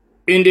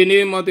In the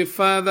name of the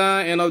Father,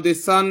 and of the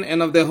Son,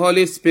 and of the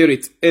Holy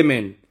Spirit.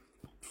 Amen.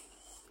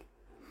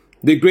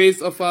 The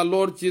grace of our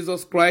Lord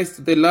Jesus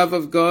Christ, the love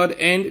of God,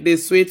 and the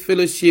sweet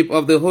fellowship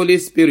of the Holy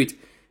Spirit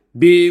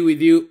be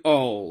with you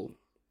all.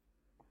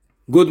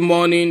 Good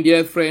morning,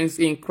 dear friends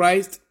in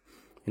Christ,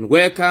 and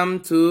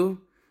welcome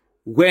to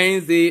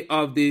Wednesday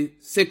of the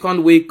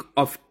second week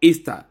of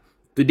Easter,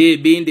 today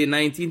being the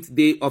 19th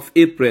day of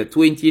April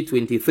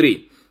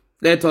 2023.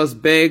 Let us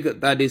beg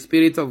that the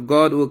Spirit of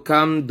God will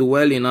come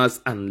dwell in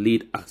us and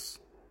lead us.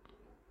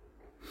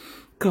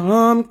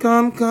 Come,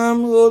 come,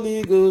 come,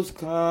 Holy Ghost,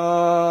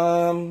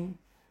 come.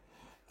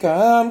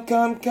 Come,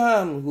 come,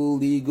 come,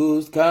 Holy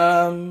Ghost,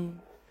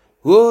 come.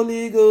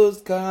 Holy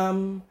Ghost,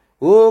 come.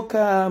 Oh,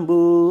 come,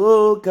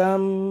 oh,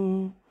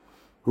 come.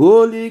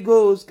 Holy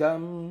Ghost,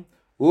 come.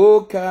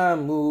 Oh,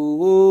 come,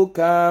 oh,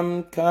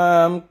 come,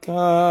 come,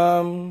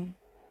 come.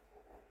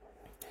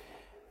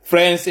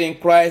 Friends in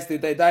Christ,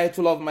 the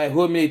title of my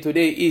homily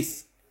today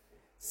is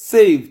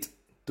Saved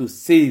to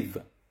Save.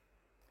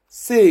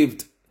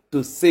 Saved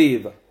to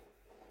Save.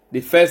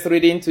 The first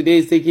reading today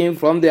is taken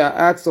from the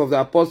Acts of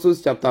the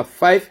Apostles chapter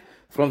 5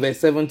 from verse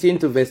 17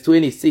 to verse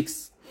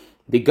 26.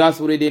 The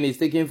Gospel reading is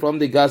taken from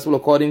the Gospel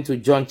according to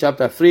John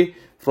chapter 3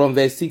 from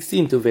verse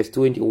 16 to verse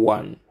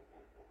 21.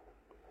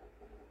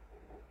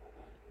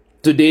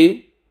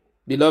 Today,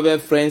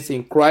 beloved friends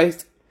in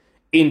Christ,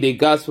 in the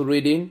Gospel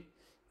reading,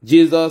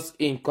 Jesus,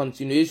 in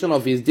continuation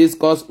of his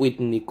discourse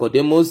with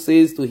Nicodemus,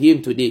 says to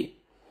him today,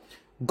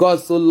 God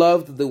so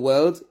loved the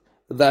world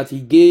that he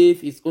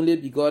gave his only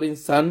begotten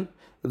Son,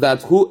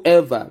 that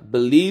whoever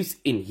believes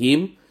in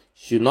him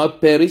should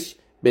not perish,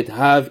 but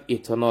have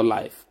eternal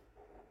life.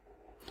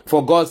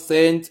 For God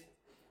sent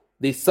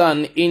the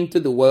Son into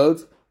the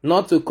world,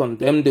 not to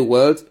condemn the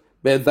world,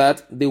 but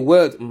that the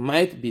world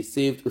might be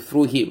saved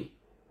through him.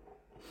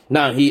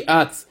 Now he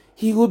adds,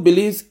 he who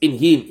believes in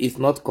him is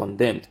not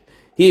condemned.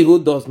 He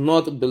who does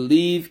not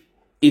believe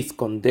is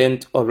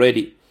condemned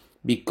already,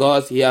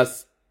 because he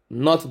has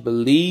not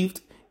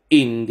believed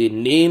in the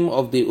name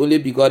of the only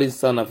begotten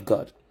Son of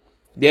God.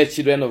 Dear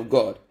children of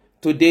God,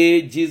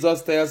 today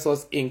Jesus tells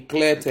us in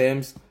clear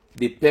terms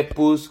the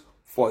purpose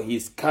for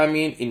his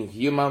coming in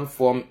human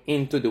form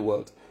into the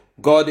world.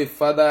 God the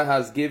Father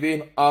has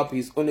given up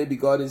his only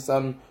begotten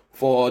Son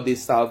for the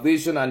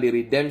salvation and the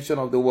redemption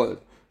of the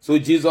world. So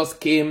Jesus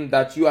came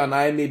that you and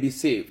I may be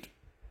saved.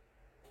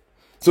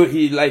 So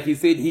like he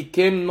said, he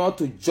came not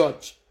to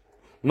judge,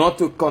 not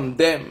to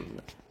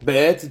condemn,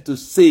 but to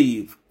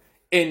save.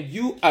 And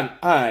you and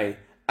I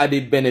are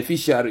the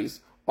beneficiaries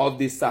of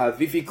the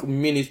salvific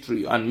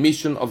ministry and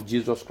mission of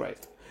Jesus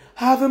Christ.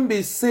 Having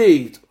been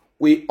saved,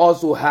 we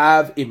also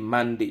have a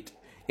mandate.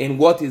 And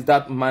what is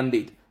that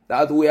mandate?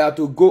 That we are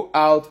to go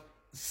out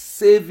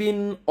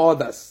saving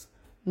others.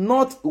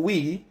 Not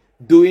we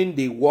doing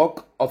the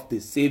work of the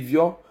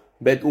Savior,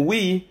 but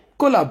we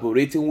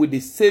collaborating with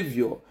the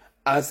Savior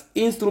as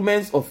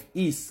instruments of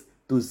his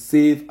to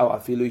save our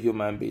fellow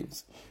human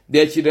beings.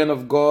 Dear children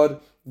of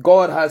God,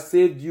 God has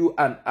saved you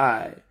and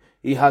I.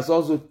 He has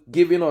also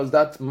given us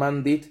that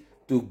mandate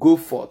to go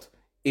forth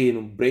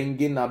in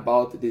bringing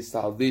about the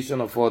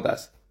salvation of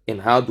others.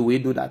 And how do we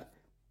do that?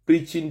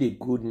 Preaching the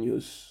good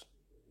news.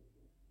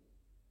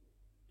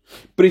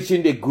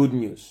 Preaching the good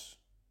news.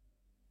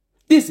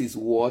 This is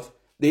what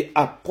the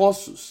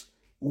apostles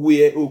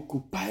were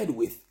occupied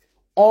with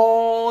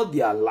all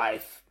their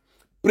life.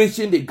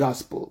 Preaching the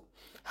gospel,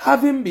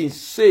 having been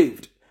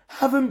saved,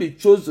 having been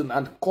chosen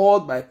and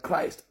called by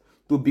Christ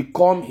to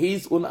become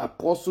his own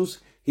apostles,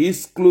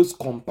 his close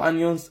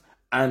companions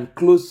and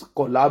close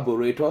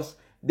collaborators,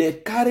 they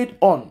carried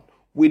on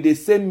with the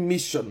same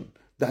mission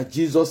that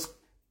Jesus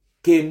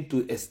came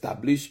to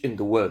establish in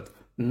the world,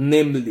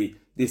 namely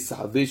the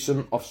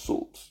salvation of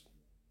souls.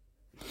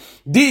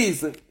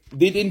 These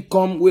didn't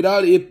come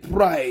without a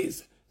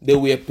price. They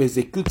were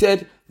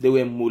persecuted, they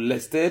were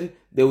molested,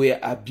 they were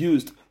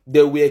abused,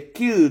 they were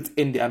killed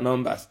in their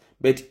numbers.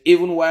 But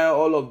even while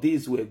all of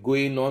these were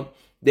going on,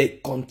 they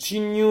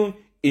continue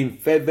in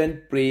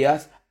fervent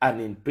prayers and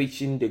in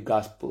preaching the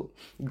gospel.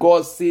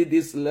 God see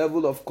this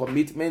level of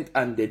commitment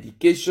and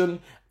dedication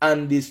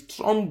and the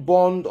strong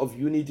bond of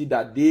unity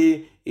that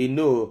they,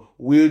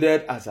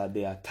 wielded as at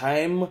their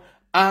time.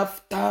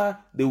 After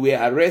they were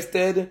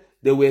arrested,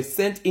 they were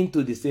sent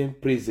into the same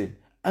prison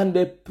and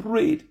they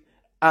prayed.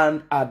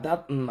 And at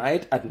that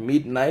night, at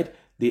midnight,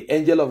 the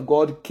angel of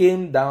God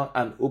came down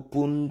and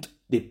opened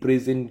the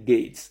prison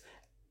gates,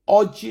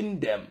 urging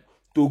them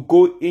to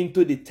go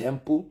into the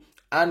temple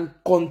and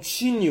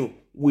continue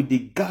with the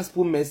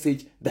gospel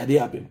message that they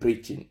have been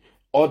preaching.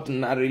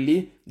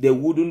 Ordinarily, they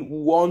wouldn't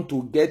want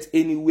to get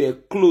anywhere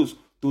close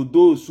to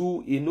those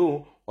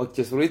who,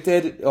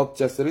 orchestrated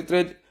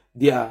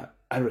their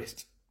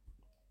arrest.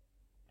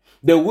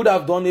 They would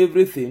have done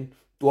everything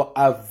to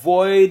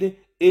avoid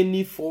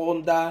any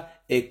further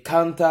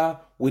encounter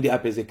with their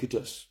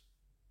persecutors.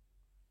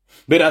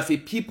 But as a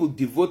people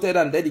devoted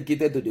and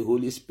dedicated to the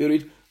Holy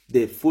Spirit,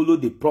 they follow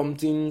the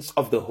promptings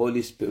of the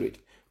Holy Spirit.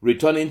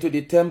 Returning to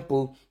the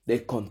temple, they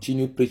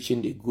continue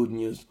preaching the good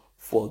news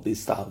for the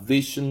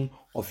salvation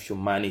of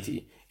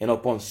humanity. And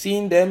upon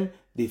seeing them,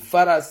 the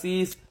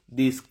Pharisees,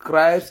 the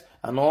scribes,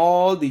 and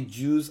all the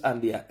Jews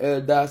and their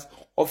elders,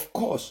 of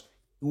course,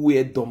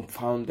 were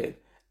dumbfounded.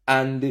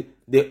 And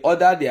they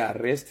ordered their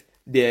arrest,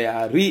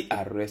 their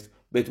rearrest,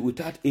 but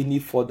without any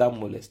further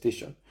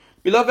molestation.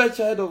 Beloved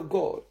child of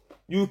God,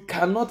 you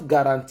cannot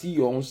guarantee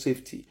your own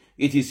safety.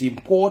 It is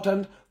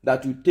important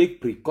that you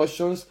take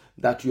precautions,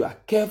 that you are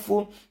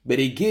careful. But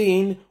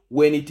again,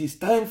 when it is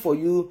time for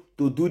you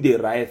to do the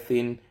right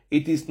thing,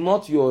 it is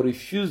not your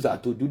refusal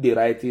to do the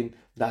right thing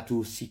that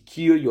will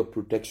secure your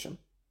protection.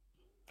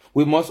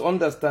 We must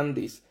understand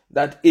this,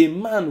 that a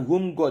man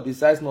whom God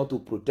decides not to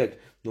protect,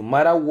 no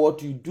matter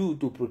what you do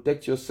to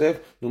protect yourself,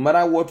 no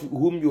matter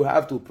whom you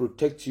have to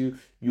protect you,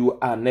 you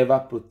are never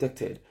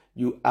protected.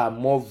 You are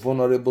more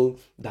vulnerable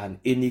than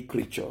any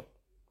creature.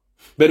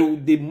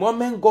 But the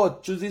moment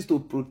God chooses to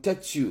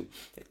protect you,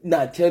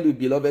 now I tell you,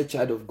 beloved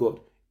child of God,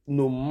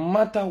 no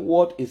matter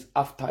what is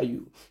after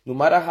you, no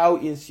matter how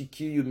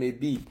insecure you may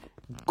be,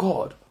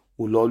 God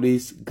will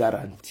always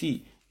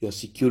guarantee your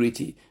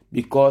security,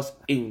 because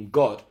in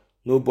God,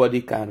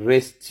 nobody can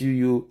rescue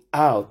you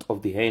out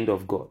of the hand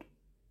of God.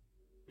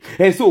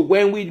 And so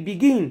when we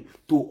begin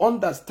to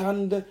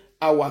understand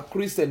our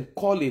Christian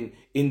calling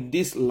in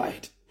this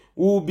light,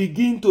 we will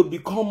begin to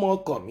become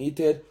more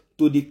committed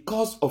to the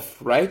cause of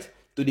right,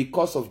 to the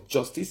cause of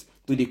justice,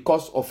 to the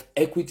cause of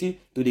equity,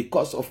 to the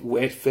cause of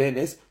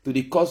fairness, to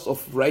the cause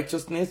of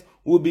righteousness.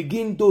 We will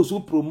become those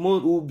who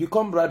promote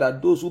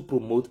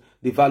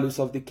the values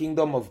of the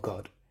kingdom of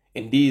God.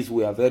 And these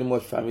we are very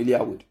much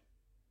familiar with.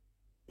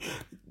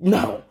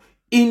 Now,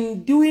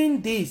 in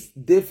doing this,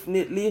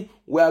 definitely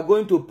we are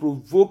going to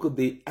provoke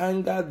the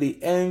anger,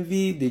 the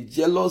envy, the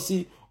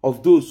jealousy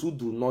of those who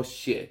do not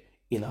share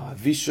in our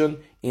vision,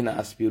 in our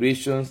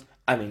aspirations,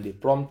 and in the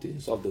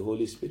promptings of the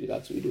Holy Spirit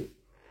that we do.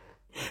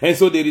 And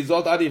so the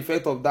resultant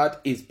effect of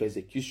that is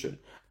persecution,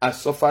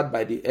 as suffered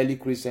by the early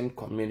Christian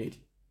community.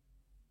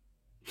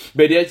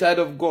 But dear child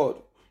of God,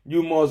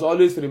 you must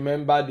always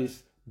remember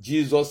this.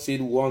 Jesus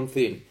said one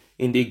thing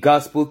in the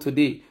gospel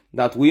today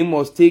that we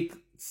must take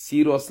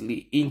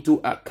seriously into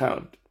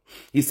account.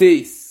 He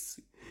says,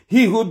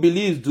 he who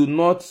believes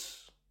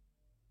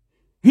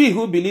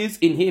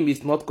in him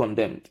is not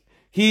condemned.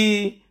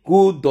 He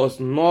who does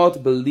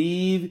not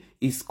believe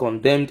is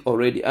condemned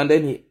already. And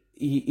then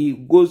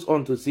he goes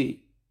on to say,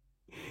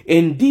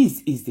 and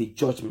this is the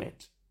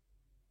judgment,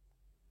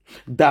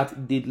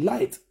 that the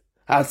light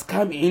has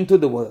come into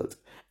the world,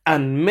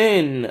 and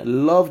men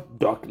love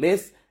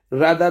darkness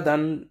rather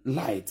than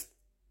light,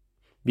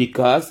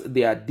 because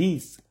their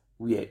deeds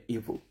were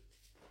evil.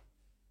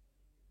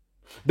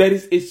 There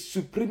is a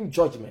supreme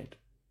judgment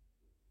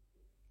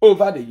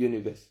over the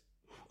universe,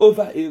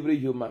 over every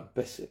human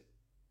person.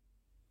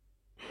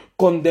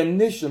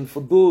 Condemnation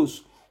for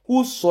those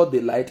who saw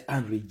the light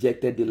and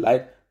rejected the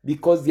light,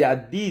 because their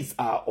deeds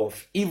are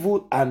of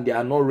evil and they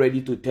are not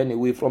ready to turn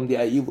away from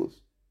their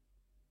evils.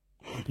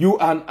 You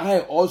and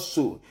I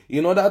also,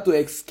 in order to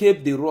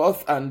escape the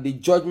wrath and the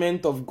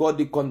judgment of God,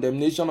 the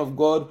condemnation of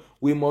God,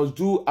 we must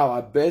do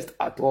our best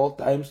at all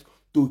times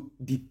to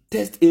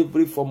detest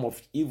every form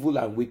of evil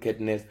and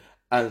wickedness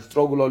and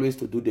struggle always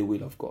to do the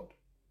will of God.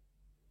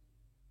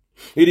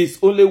 It is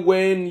only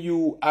when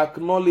you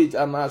acknowledge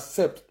and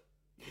accept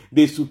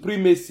the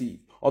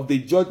supremacy of the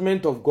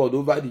judgment of God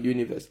over the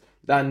universe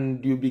that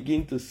you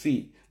begin to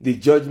see the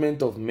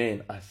judgment of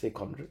men as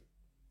secondary.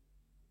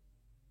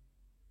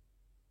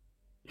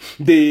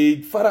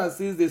 The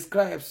Pharisees, the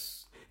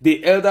scribes,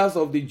 the elders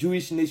of the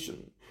Jewish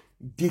nation,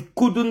 they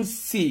couldn't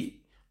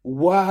see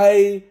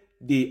why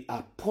the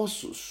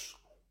apostles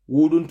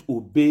wouldn't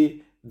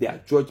obey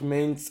their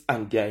judgments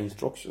and their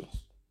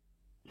instructions.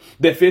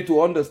 They failed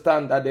to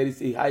understand that there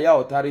is a higher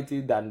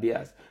authority than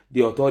theirs,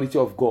 the authority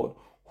of God,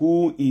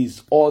 who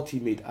is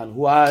ultimate and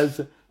who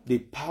has the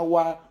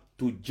power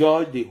to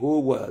judge the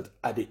whole world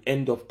at the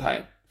end of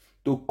time,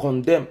 to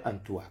condemn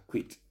and to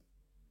acquit.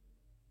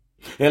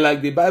 And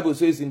like the Bible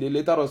says in the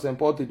letter of St.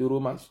 Paul to the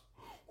Romans,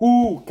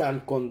 who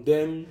can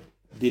condemn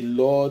the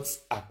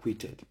Lord's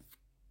acquitted?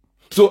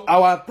 So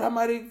our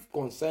primary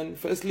concern,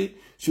 firstly,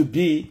 should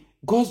be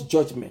God's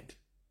judgment,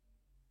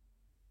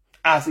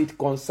 as it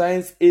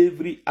concerns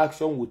every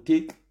action we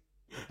take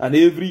and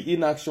every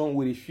inaction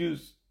we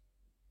refuse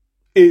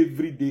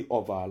every day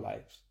of our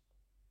lives.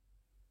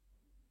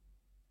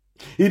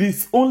 It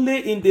is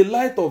only in the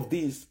light of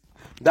this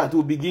that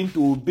we begin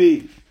to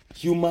obey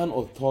human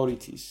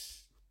authorities.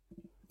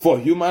 For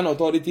human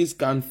authorities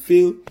can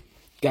fail,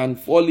 can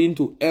fall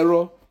into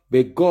error,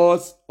 but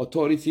God's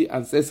authority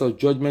and sense of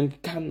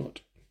judgment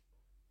cannot.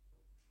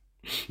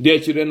 Dear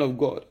children of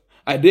God,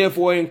 I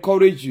therefore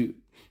encourage you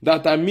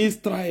that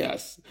amidst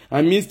trials,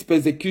 amidst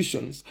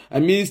persecutions,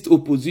 amidst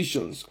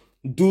oppositions,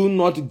 do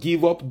not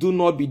give up, do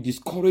not be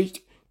discouraged.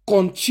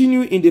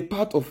 Continue in the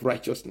path of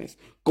righteousness.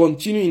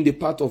 Continue in the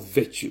path of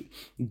virtue.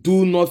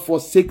 Do not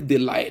forsake the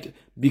light,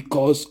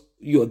 because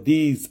your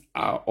deeds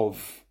are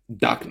of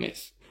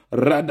darkness.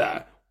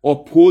 Rather,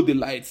 uphold the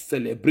light,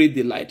 celebrate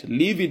the light,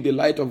 live in the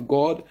light of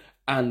God,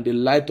 and the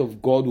light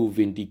of God will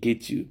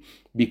vindicate you.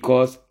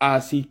 Because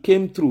as he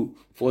came through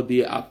for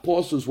the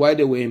apostles while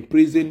they were in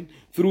prison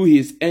through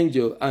his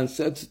angel and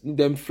set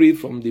them free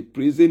from the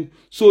prison,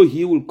 so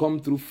he will come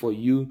through for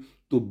you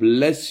to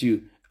bless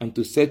you and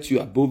to set you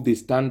above the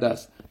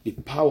standards, the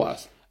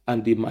powers,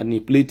 and the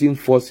manipulating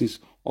forces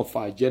of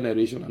our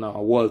generation and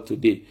our world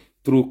today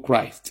through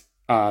Christ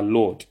our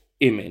Lord.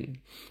 Amen.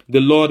 The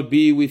Lord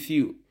be with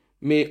you.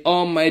 May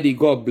Almighty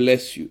God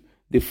bless you,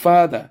 the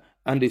Father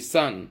and the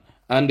Son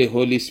and the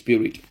Holy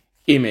Spirit.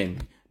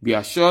 Amen. Be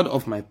assured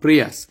of my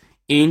prayers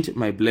and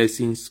my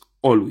blessings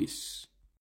always.